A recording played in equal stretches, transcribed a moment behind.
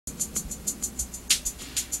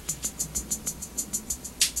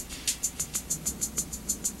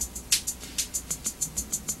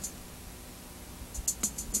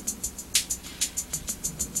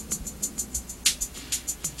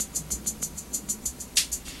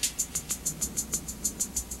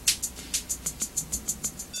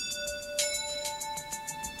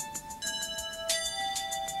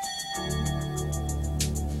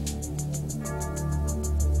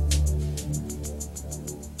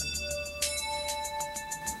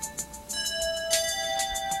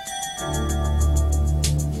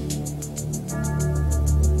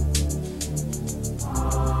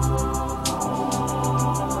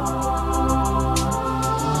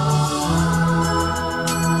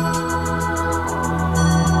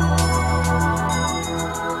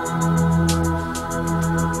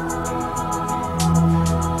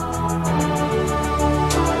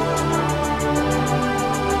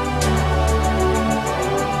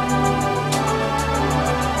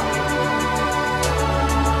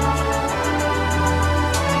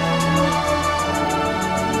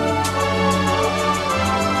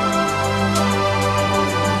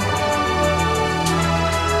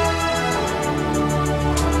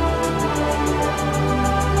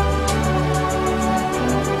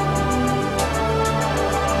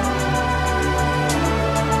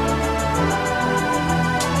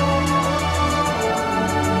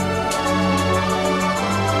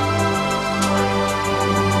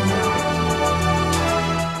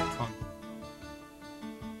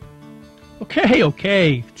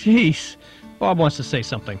Okay. Jeez. Bob wants to say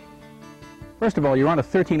something. First of all, you're on a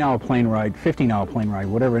 13-hour plane ride, 15-hour plane ride,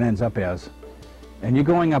 whatever it ends up as, and you're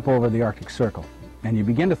going up over the Arctic Circle, and you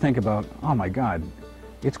begin to think about, oh my God,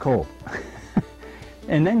 it's cold.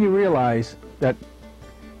 And then you realize that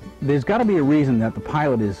there's got to be a reason that the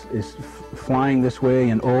pilot is flying this way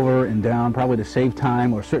and over and down, probably to save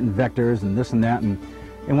time, or certain vectors and this and that.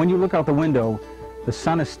 And when you look out the window, the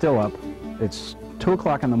sun is still up. It's 2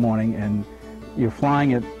 o'clock in the morning, and you're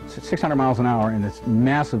flying at 600 miles an hour in this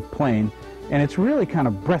massive plane, and it's really kind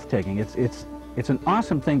of breathtaking. It's an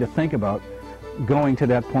awesome thing to think about, going to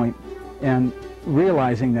that point and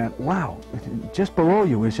realizing that, wow, just below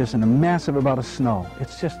you is just a massive amount of snow.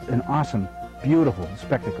 It's just an awesome, beautiful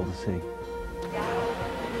spectacle to see.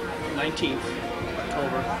 19th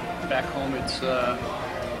October, back home it's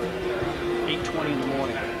 8:20 in the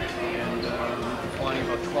morning, and we've been flying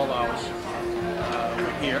about 12 hours.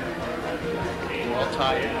 We're here, we're all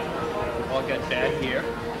tired, we've all got bad hair,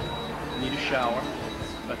 need a shower,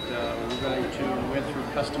 but we're going to went through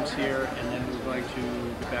customs here, and then we're going to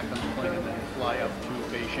get back on the plane and then fly up to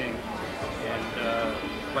Beijing. And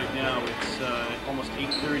right now it's almost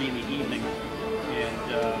 8:30 in the evening,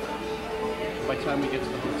 and by the time we get to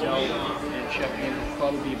the hotel and check in, it'll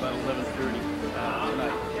probably be about 11:30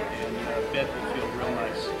 tonight, and bed will feel real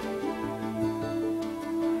nice.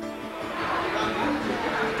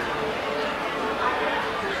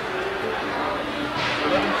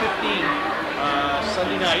 11:15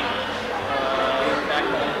 Sunday night, back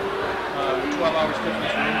home. 12 hours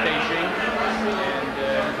difference from in Beijing, and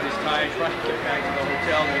everybody's tired, trying to get back to the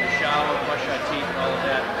hotel, get a shower, brush our teeth, and all of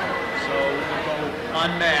that. So we're going to go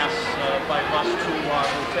en masse by bus to our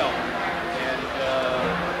hotel, and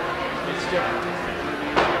it's different.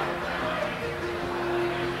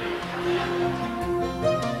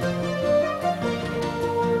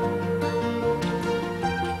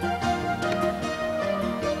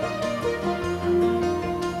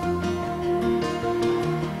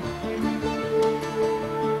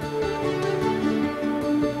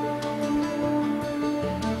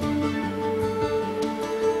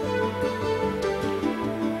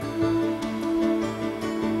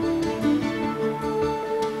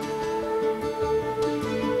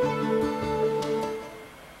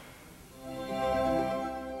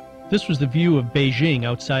 This was the view of Beijing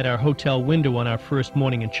outside our hotel window on our first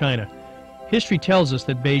morning in China. History tells us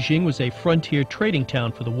that Beijing was a frontier trading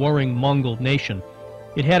town for the warring Mongol nation.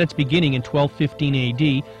 It had its beginning in 1215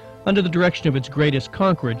 AD under the direction of its greatest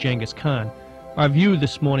conqueror, Genghis Khan. Our view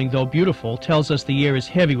this morning, though beautiful, tells us the air is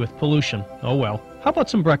heavy with pollution. Oh well. How about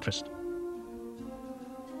some breakfast?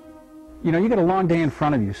 You know, you got a long day in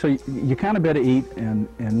front of you, so you kind of better eat and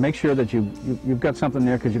make sure that you've got something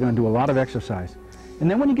there, because you're going to do a lot of exercise. And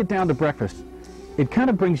then when you get down to breakfast, it kind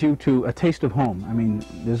of brings you to a taste of home. I mean,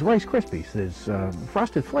 there's Rice Krispies, there's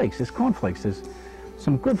Frosted Flakes, there's Corn Flakes, there's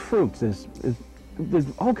some good fruits, there's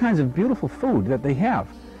all kinds of beautiful food that they have,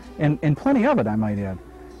 and plenty of it, I might add.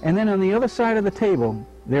 And then on the other side of the table,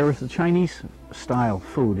 there is the Chinese-style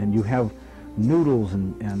food, and you have noodles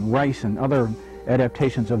and rice and other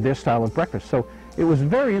adaptations of their style of breakfast. So it was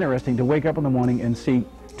very interesting to wake up in the morning and see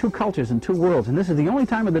two cultures and two worlds, and this is the only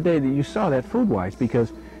time of the day that you saw that food-wise,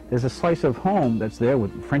 because there's a slice of home that's there with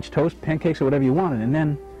French toast, pancakes, or whatever you wanted, and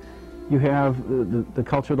then you have the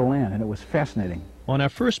culture of the land, and it was fascinating. On our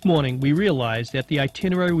first morning, we realized that the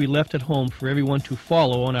itinerary we left at home for everyone to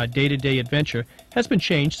follow on our day-to-day adventure has been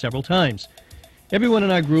changed several times. Everyone in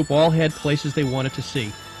our group all had places they wanted to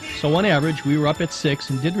see, so on average we were up at 6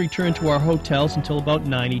 and didn't return to our hotels until about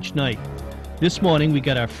 9 each night. This morning we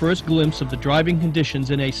got our first glimpse of the driving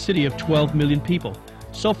conditions in a city of 12 million people.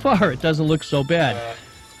 So far it doesn't look so bad.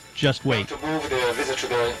 Just wait. To move the visit to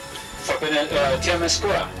the Forbidden Tiananmen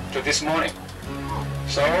Square to this morning.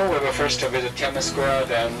 So we will first visit Tiananmen Square,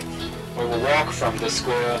 then we will walk from the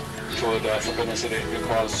square to the Forbidden City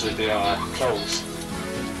because they are closed.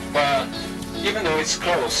 But even though it's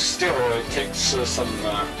closed, still it takes some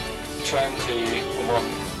 20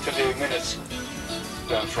 minutes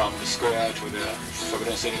from the square to the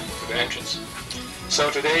Forbidden City, to the entrance.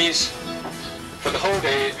 So for the whole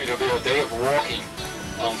day, it will be a day of walking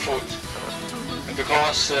on foot.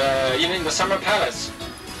 Because even in the Summer Palace,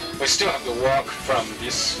 we still have to walk from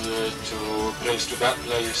this place to that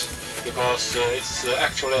place, because it's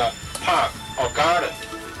actually a park or garden,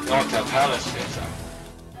 not a palace itself.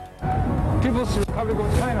 People's Republic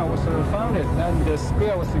of China was founded and the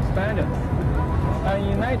square was expanded.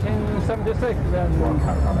 And in 1976, when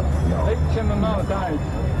Chairman Mao died,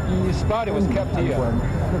 his body was kept here.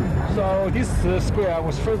 So this square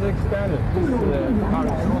was further expanded.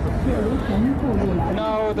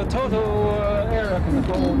 Now the total area can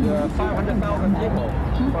hold 500,000 people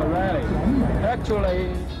for rally.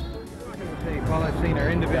 Actually, all I've seen are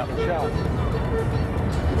individual shots.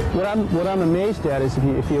 What I'm amazed at is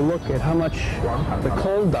if you look at how much the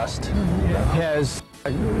coal dust has,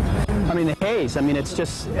 I mean the haze, I mean it's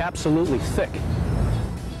just absolutely thick.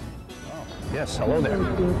 Oh, yes, hello there.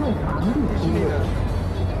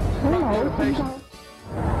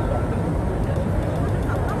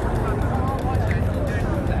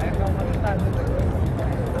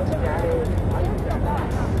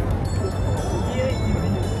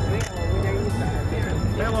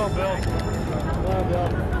 Hello, Bill. Hello, Bill.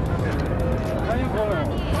 How you going?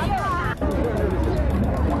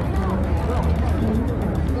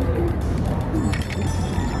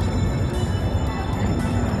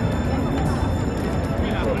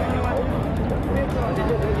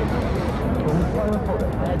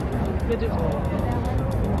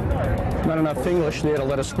 Not enough English there to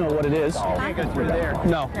let us know what it is. Can't go through there.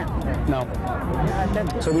 No, no.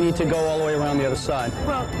 So we need to go all the way around the other side.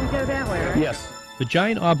 Well, we go that way, right? Yes. The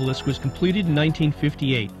giant obelisk was completed in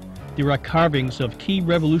 1958. There are carvings of key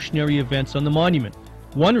revolutionary events on the monument.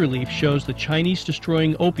 One relief shows the Chinese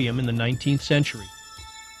destroying opium in the 19th century.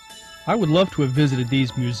 I would love to have visited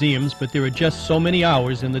these museums, but there are just so many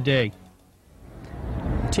hours in the day.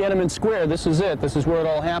 Tiananmen Square, this is it. This is where it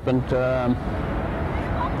all happened.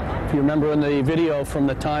 If you remember in the video from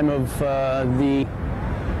the time of the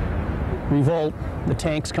revolt, the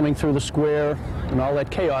tanks coming through the square and all that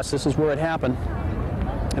chaos, this is where it happened.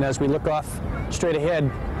 And as we look off straight ahead,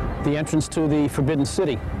 the entrance to the Forbidden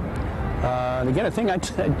City. And again, a thing I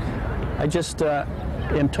just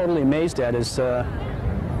am totally amazed at is the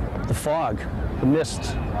fog, the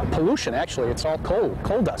mist, pollution actually. It's all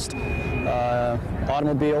coal dust.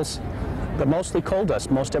 Automobiles, but mostly coal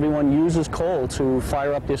dust. Most everyone uses coal to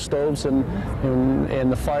fire up their stoves and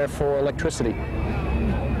the fire for electricity.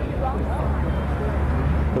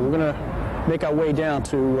 But we're going to make our way down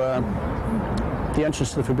to the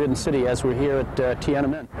entrance to the Forbidden City as we're here at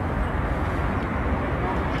Tiananmen.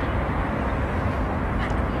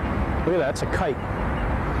 Look at that, it's a kite.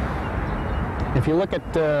 If you look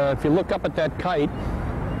up at that kite,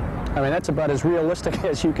 I mean that's about as realistic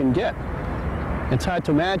as you can get. It's hard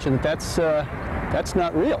to imagine that that's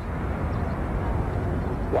not real.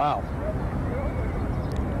 Wow.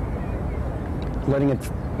 Letting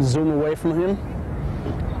it zoom away from him,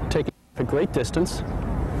 taking it a great distance.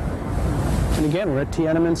 And again, we're at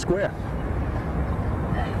Tiananmen Square.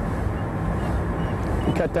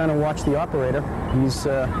 We cut down and watch the operator. He's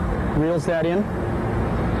reels that in,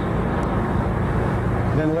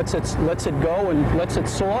 then lets it go and lets it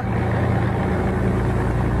soar.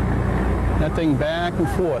 That thing back and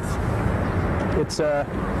forth. It's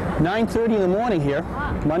 9:30 in the morning here,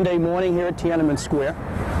 Monday morning here at Tiananmen Square.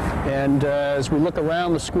 And as we look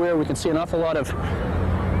around the square, we can see an awful lot of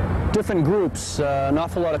different groups, an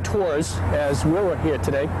awful lot of tours as we're here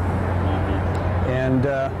today. And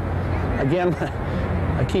again,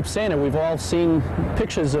 I keep saying it, we've all seen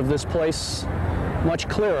pictures of this place much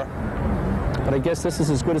clearer. But I guess this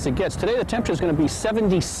is as good as it gets. Today the temperature is going to be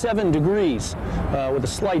 77 degrees with a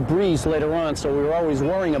slight breeze later on, so we were always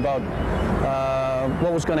worrying about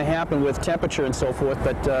what was going to happen with temperature and so forth,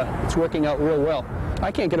 but it's working out real well.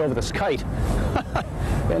 I can't get over this kite,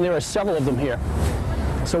 and there are several of them here.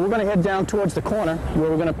 So we're going to head down towards the corner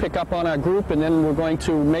where we're going to pick up on our group, and then we're going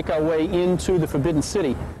to make our way into the Forbidden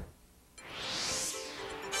City.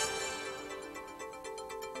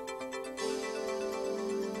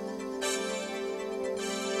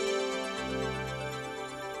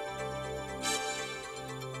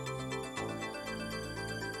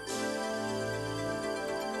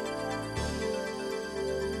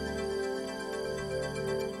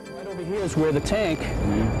 Here is where the tank,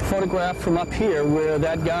 photographed from up here, where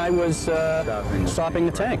that guy was stopping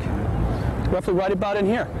the tank. Roughly right about in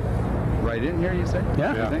here. Right in here, you say?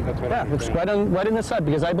 Yeah, it's right in the side,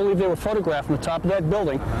 because I believe they were photographed from the top of that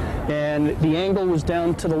building, and the angle was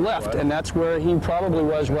down to the left, and that's where he probably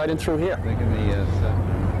was, right in through here.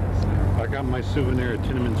 I got my souvenir at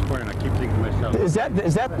Tiananmen Square, and I keep thinking to myself, Is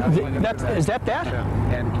that? Yeah.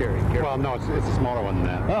 Hand carry. Well, no, it's a smaller one than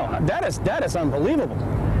that. Oh, that is unbelievable.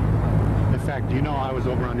 In fact, you know, I was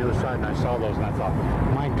over on the other side and I saw those and I thought,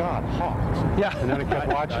 my God, hawks. Yeah. And then I kept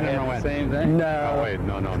watching them and I went, same thing? No. Oh, wait,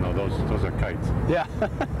 no, those are kites. Yeah.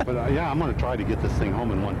 But yeah, I'm going to try to get this thing home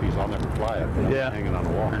in one piece. I'll never fly it. But Yeah. I'm hanging on the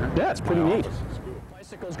wall. Yeah, it's pretty My neat. office.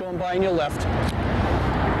 Bicycles going by on your left.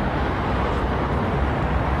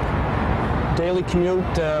 daily commute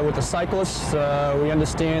with the cyclists. We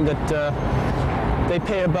understand that they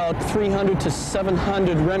pay about 300 to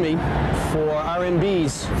 700 remi for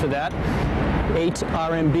RMBs for that, 8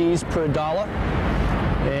 RMBs per dollar.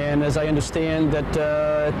 And as I understand that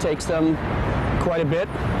it takes them quite a bit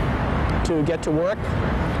to get to work,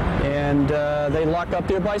 and they lock up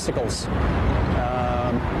their bicycles.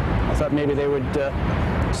 I thought maybe they would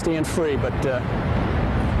stand free, but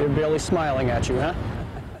they're barely smiling at you, huh?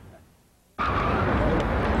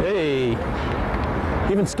 Hey,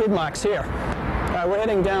 even skid marks here. We're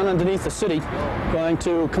heading down underneath the city, going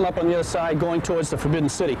to come up on the other side, going towards the Forbidden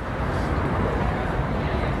City.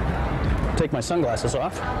 Take my sunglasses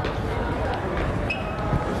off.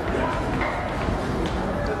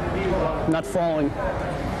 Not falling.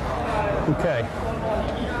 Okay.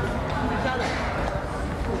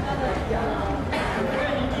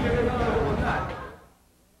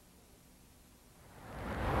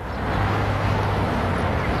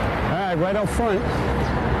 Right out front,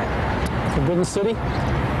 Forbidden City,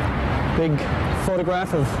 big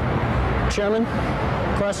photograph of Chairman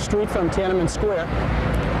across the street from Tiananmen Square.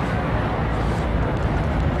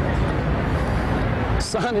 The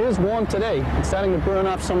sun is warm today. It's starting to burn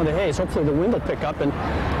off some of the haze. Hopefully the wind will pick up and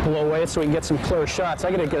blow away so we can get some clearer shots.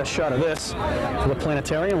 I gotta get a shot of this for the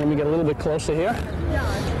planetarium. Let me get a little bit closer here.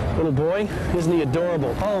 Little boy, isn't he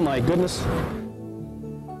adorable? Oh my goodness.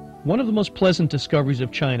 One of the most pleasant discoveries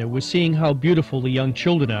of China was seeing how beautiful the young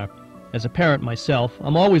children are. As a parent myself,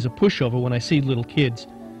 I'm always a pushover when I see little kids.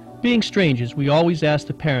 Being strangers, we always asked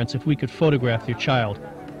the parents if we could photograph their child,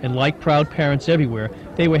 and like proud parents everywhere,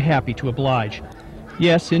 they were happy to oblige.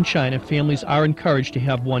 Yes, in China, families are encouraged to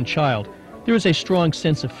have one child. There is a strong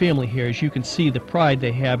sense of family here, as you can see the pride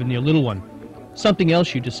they have in their little one. Something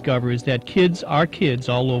else you discover is that kids are kids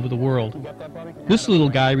all over the world. This little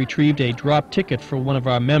guy retrieved a drop ticket for one of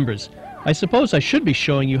our members. I suppose I should be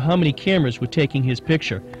showing you how many cameras were taking his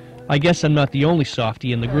picture. I guess I'm not the only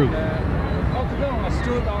softie in the group. I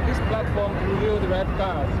stood on this platform to review the red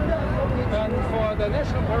guard. And for the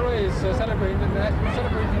national parade, celebrating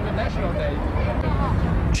the National Day.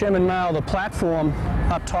 Chairman Mao, the platform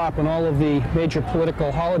up top on all of the major political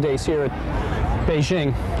holidays here at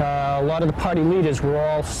Beijing, a lot of the party leaders were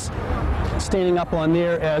all standing up on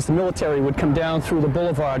there as the military would come down through the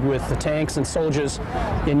boulevard with the tanks and soldiers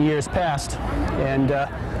in years past. And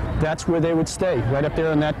that's where they would stay, right up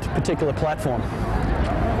there on that particular platform.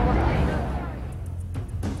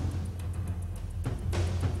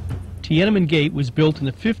 Tiananmen Gate was built in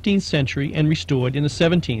the 15th century and restored in the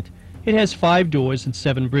 17th. It has 5 doors and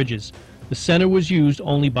 7 bridges. The center was used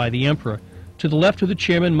only by the emperor. To the left of the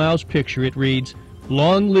Chairman Mao's picture it reads,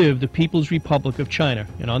 "Long live the People's Republic of China,"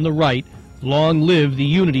 and on the right, "Long live the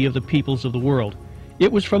unity of the peoples of the world."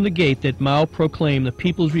 It was from the gate that Mao proclaimed the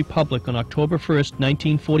People's Republic on October 1st,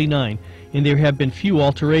 1949, and there have been few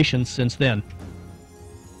alterations since then.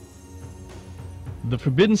 The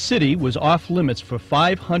Forbidden City was off limits for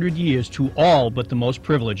 500 years to all but the most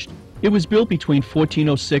privileged. It was built between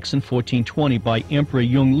 1406 and 1420 by Emperor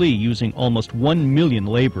Yongle using almost 1 million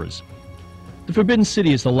laborers. The Forbidden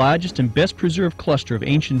City is the largest and best preserved cluster of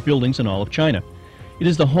ancient buildings in all of China. It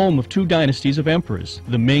is the home of 2 dynasties of emperors,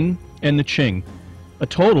 the Ming and the Qing. A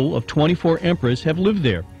total of 24 emperors have lived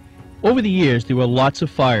there. Over the years there were lots of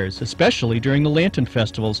fires, especially during the lantern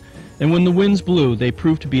festivals, and when the winds blew they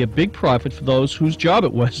proved to be a big profit for those whose job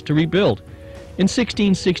it was to rebuild. In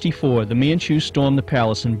 1664 the Manchus stormed the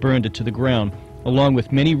palace and burned it to the ground, along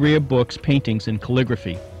with many rare books, paintings, and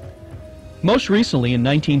calligraphy. Most recently in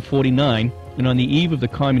 1949, and on the eve of the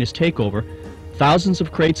communist takeover, thousands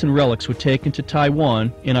of crates and relics were taken to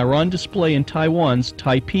Taiwan and are on display in Taiwan's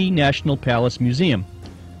Taipei National Palace Museum.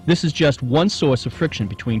 This is just one source of friction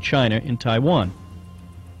between China and Taiwan.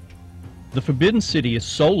 The Forbidden City is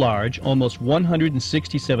so large, almost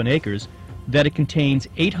 167 acres, that it contains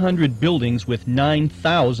 800 buildings with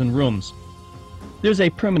 9,000 rooms. There's a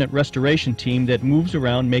permanent restoration team that moves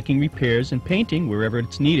around making repairs and painting wherever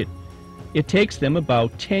it's needed. It takes them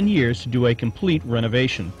about 10 years to do a complete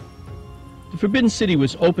renovation. The Forbidden City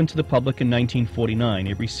was open to the public in 1949.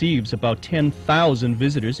 It receives about 10,000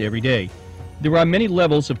 visitors every day. There are many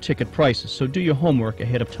levels of ticket prices, so do your homework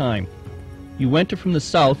ahead of time. You enter from the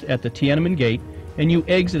south at the Tiananmen Gate, and you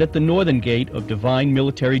exit at the northern gate of Divine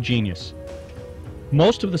Military Genius.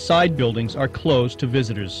 Most of the side buildings are closed to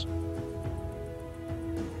visitors.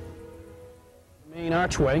 Main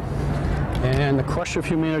archway, and the crush of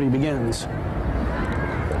humanity begins.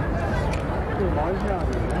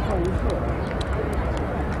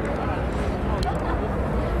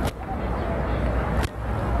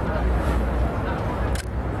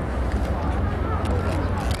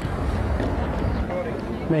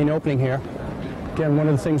 main opening here. Again, one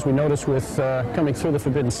of the things we notice with coming through the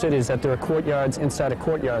Forbidden City is that there are courtyards inside of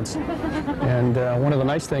courtyards. And one of the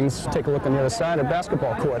nice things, take a look on the other side, a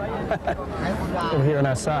basketball court over here on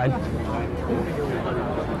our side.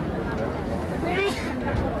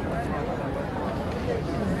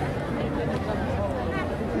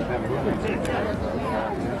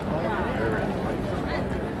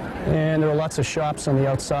 And there are lots of shops on the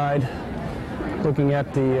outside. Looking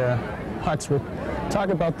at the huts, we'll talk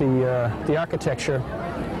about the architecture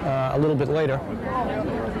a little bit later.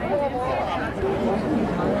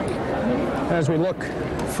 As we look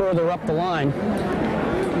further up the line,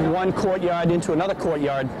 one courtyard into another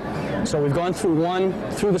courtyard. So we've gone through one,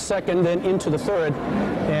 through the second, then into the third.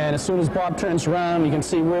 And as soon as Bob turns around, you can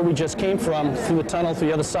see where we just came from, through the tunnel, through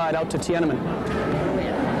the other side, out to Tiananmen.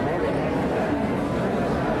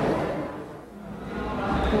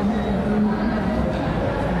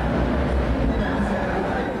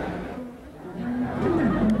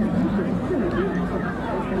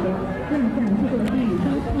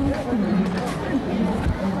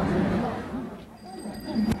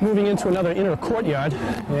 Moving into another inner courtyard,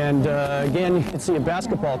 and again you can see a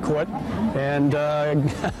basketball court, and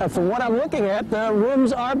from what I'm looking at, the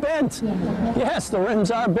rims are bent. Yes, the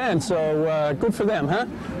rims are bent, so good for them, huh?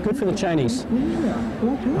 Good for the Chinese.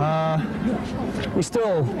 We're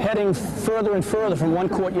still heading further and further from one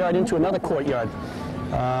courtyard into another courtyard.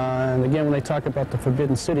 And again, when they talk about the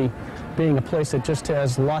Forbidden City being a place that just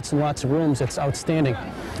has lots and lots of rooms, it's outstanding.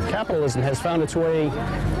 Capitalism has found its way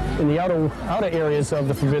in the outer areas of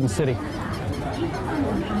the Forbidden City.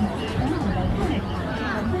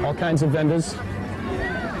 All kinds of vendors.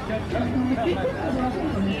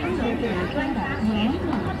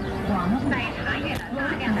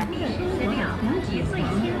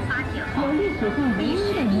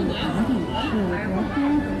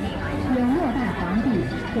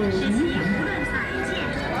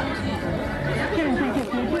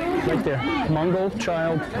 Right there, Mongol,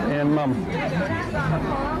 child, and mum.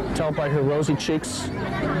 Tell by her rosy cheeks.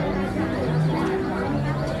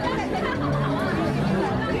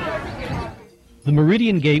 The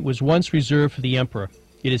Meridian Gate was once reserved for the emperor.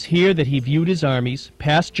 It is here that he viewed his armies,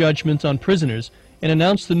 passed judgments on prisoners, and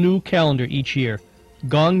announced the new calendar each year.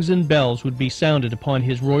 Gongs and bells would be sounded upon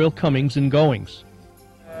his royal comings and goings.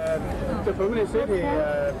 The Forbidden City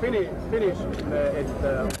finished in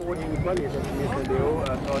 1420, Mr. Liu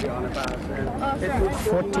told you on the past.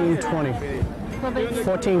 1420.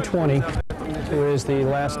 1420 is the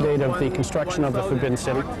last date of the construction of the Forbidden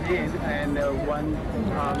City. And 1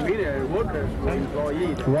 million workers were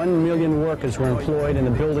employed. 1 million workers were employed in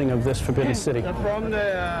the building of this Forbidden City. From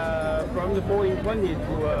the 1420 to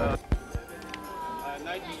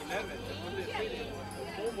 1911, the Forbidden City was the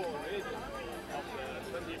global region of the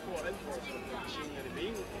 24 emperors of Qing and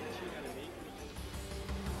Ming.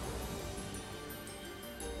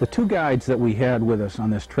 The two guides that we had with us on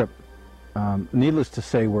this trip, needless to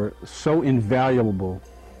say, were so invaluable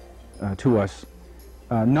to us,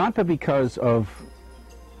 not because of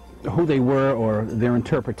who they were or their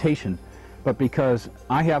interpretation, but because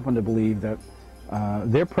I happen to believe that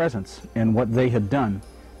their presence and what they had done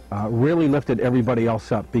really lifted everybody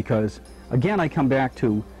else up, because, again, I come back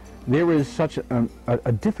to, there is such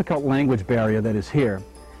a difficult language barrier that is here,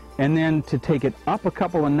 and then to take it up a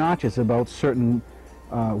couple of notches about certain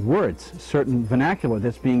words, certain vernacular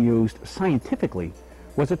that's being used scientifically,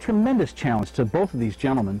 was a tremendous challenge to both of these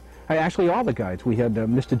gentlemen. Actually, all the guides. We had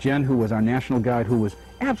Mr. Jen, who was our national guide, who was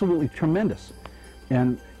absolutely tremendous,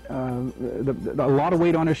 and a lot of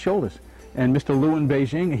weight on his shoulders. And Mr. Liu in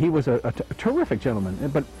Beijing, he was a terrific gentleman.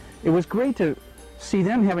 But it was great to see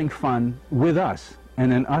them having fun with us,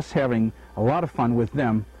 and then us having a lot of fun with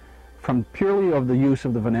them, from purely of the use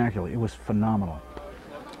of the vernacular. It was phenomenal.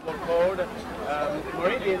 Were called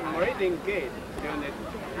Meridian Gate during the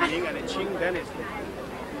Ming and the Qing dynasty.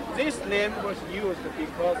 This name was used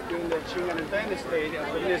because during the Qing and the dynasty,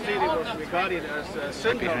 the city was regarded as the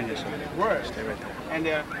center of the universe, and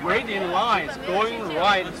the meridian lines going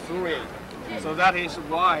right through it. So that is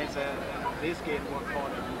why this gate was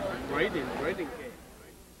called Meridian Gate.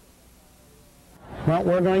 Well,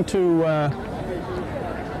 we're going to,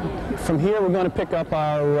 from here we're going to pick up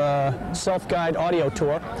our self-guide audio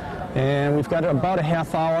tour, and we've got about a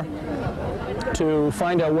half hour to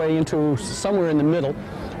find our way into somewhere in the middle.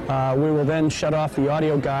 We will then shut off the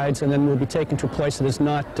audio guides, and then we'll be taken to a place that is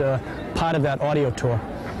not part of that audio tour.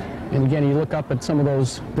 And again, you look up at some of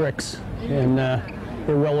those bricks, and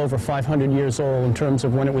they're well over 500 years old in terms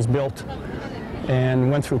of when it was built,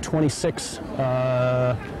 and went through 26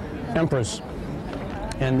 emperors.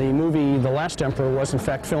 And the movie The Last Emperor was in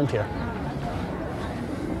fact filmed here.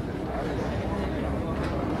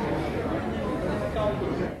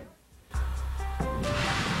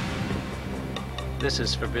 This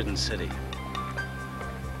is Forbidden City.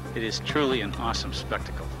 It is truly an awesome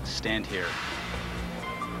spectacle to stand here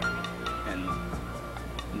and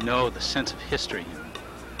know the sense of history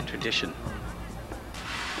and tradition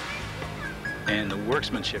and the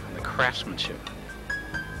workmanship and the craftsmanship.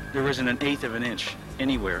 There isn't an eighth of an inch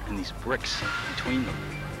anywhere in these bricks between them.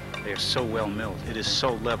 They are so well milled. It is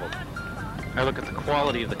so leveled. I look at the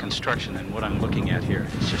quality of the construction and what I'm looking at here.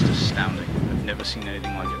 It's just astounding. I've never seen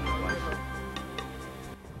anything like it in my life.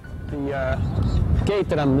 The gate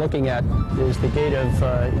that I'm looking at is the Gate of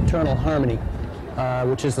Eternal Harmony,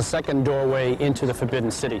 which is the second doorway into the Forbidden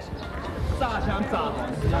City.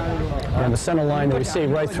 And the center line that we see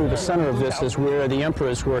right through the center of this is where the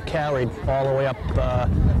emperors were carried all the way up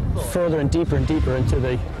further and deeper into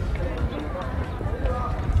the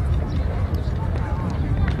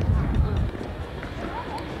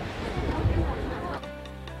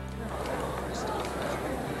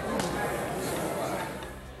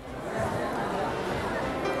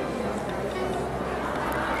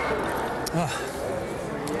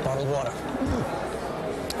bottled water.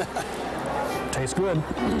 Tastes good.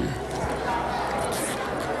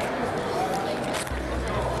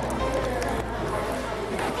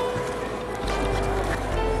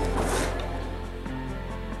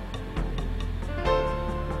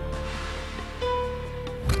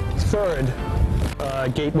 Third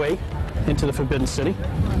gateway into the Forbidden City.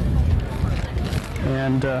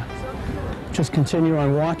 And just continue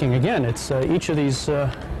on walking. Again, it's each of these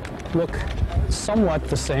look somewhat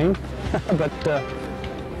the same, but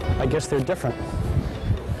I guess they're different.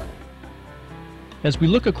 As we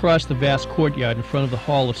look across the vast courtyard in front of the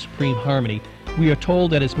Hall of Supreme Harmony, we are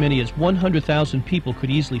told that as many as 100,000 people could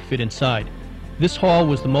easily fit inside. This hall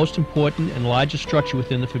was the most important and largest structure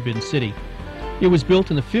within the Forbidden City. It was built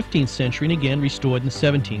in the 15th century and again restored in the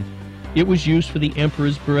 17th. It was used for the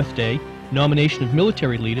emperor's birthday, nomination of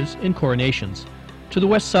military leaders, and coronations. To the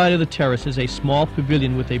west side of the terrace is a small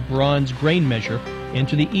pavilion with a bronze grain measure, and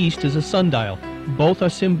to the east is a sundial. Both are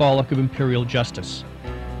symbolic of imperial justice.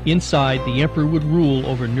 Inside, the emperor would rule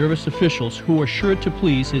over nervous officials who are sure to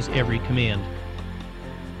please his every command.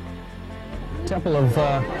 Temple of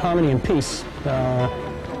Harmony and Peace.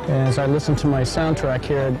 As I listen to my soundtrack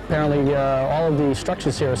here, apparently all of the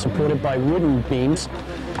structures here are supported by wooden beams,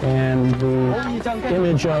 and the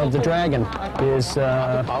image of the dragon is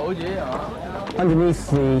underneath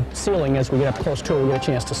the ceiling. As we get up close to it, we get a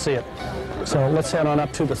chance to see it. So let's head on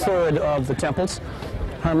up to the third of the temples,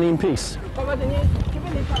 Harmony and Peace.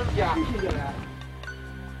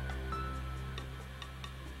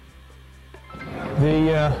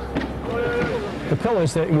 The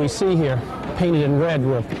pillars that we see here, painted in red,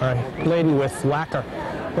 are laden with lacquer.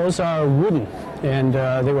 Those are wooden, and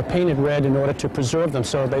they were painted red in order to preserve them.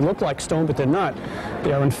 So they look like stone, but they're not.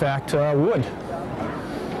 They are, in fact, wood.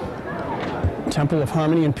 Temple of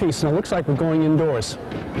Harmony and Peace. And it looks like we're going indoors.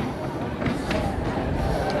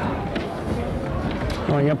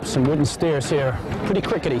 Going up some wooden stairs here. Pretty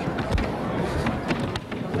crickety.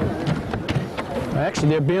 Actually,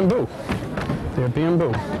 they're bamboo. They're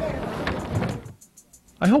bamboo.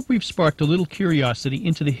 I hope we've sparked a little curiosity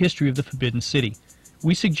into the history of the Forbidden City.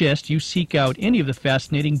 We suggest you seek out any of the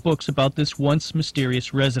fascinating books about this once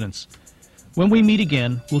mysterious residence. When we meet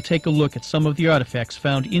again, we'll take a look at some of the artifacts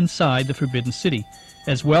found inside the Forbidden City,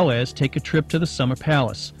 as well as take a trip to the Summer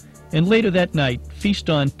Palace. And later that night, feast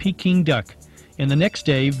on Peking duck, and the next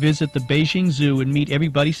day visit the Beijing Zoo and meet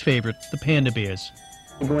everybody's favorite, the panda bears.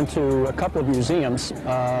 We go into a couple of museums,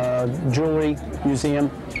 jewelry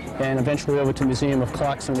museum, and eventually over to Museum of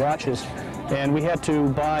Clocks and Watches. And we had to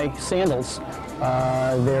buy sandals.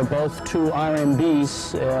 They're both 2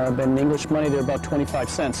 RMBs, in English money they're about 25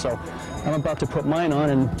 cents. So I'm about to put mine on,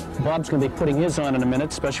 and Bob's going to be putting his on in a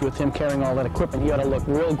minute, especially with him carrying all that equipment. He ought to look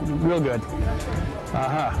real good.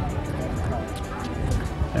 Aha.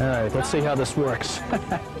 All right, let's see how this works.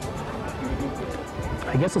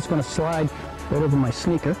 I guess it's going to slide right over my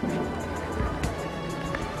sneaker.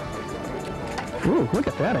 Ooh, look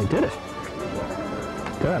at that, I did it.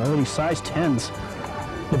 God, all these size 10s.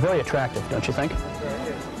 They're very attractive, don't you think?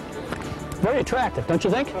 Very attractive, don't you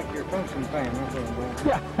think? Like your function fan.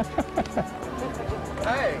 Yeah.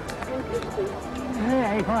 Hey!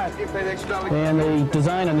 Hey, what? And the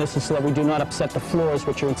design on this is so that we do not upset the floors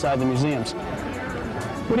which are inside the museums.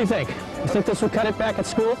 What do you think? You think this would cut it back at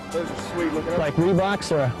school? Those are sweet looking. Like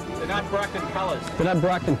Reeboks or? They're not Brockton colors. They're not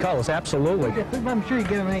Brockton colors, absolutely. I'm sure you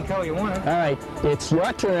get them any color you want. All right, it's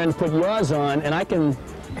your turn to put yours on, and I can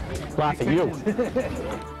laugh at you.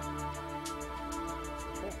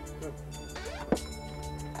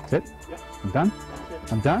 That's it? I'm done?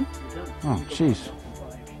 I'm done? Oh, jeez.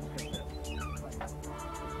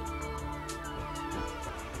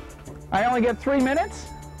 I only get 3 minutes?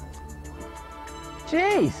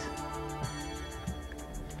 Jeez.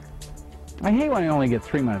 I hate when I only get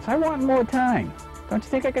 3 minutes. I want more time. Don't you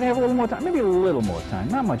think I could have a little more time? Maybe a little more time.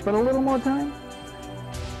 Not much, but a little more time?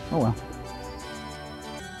 Oh well.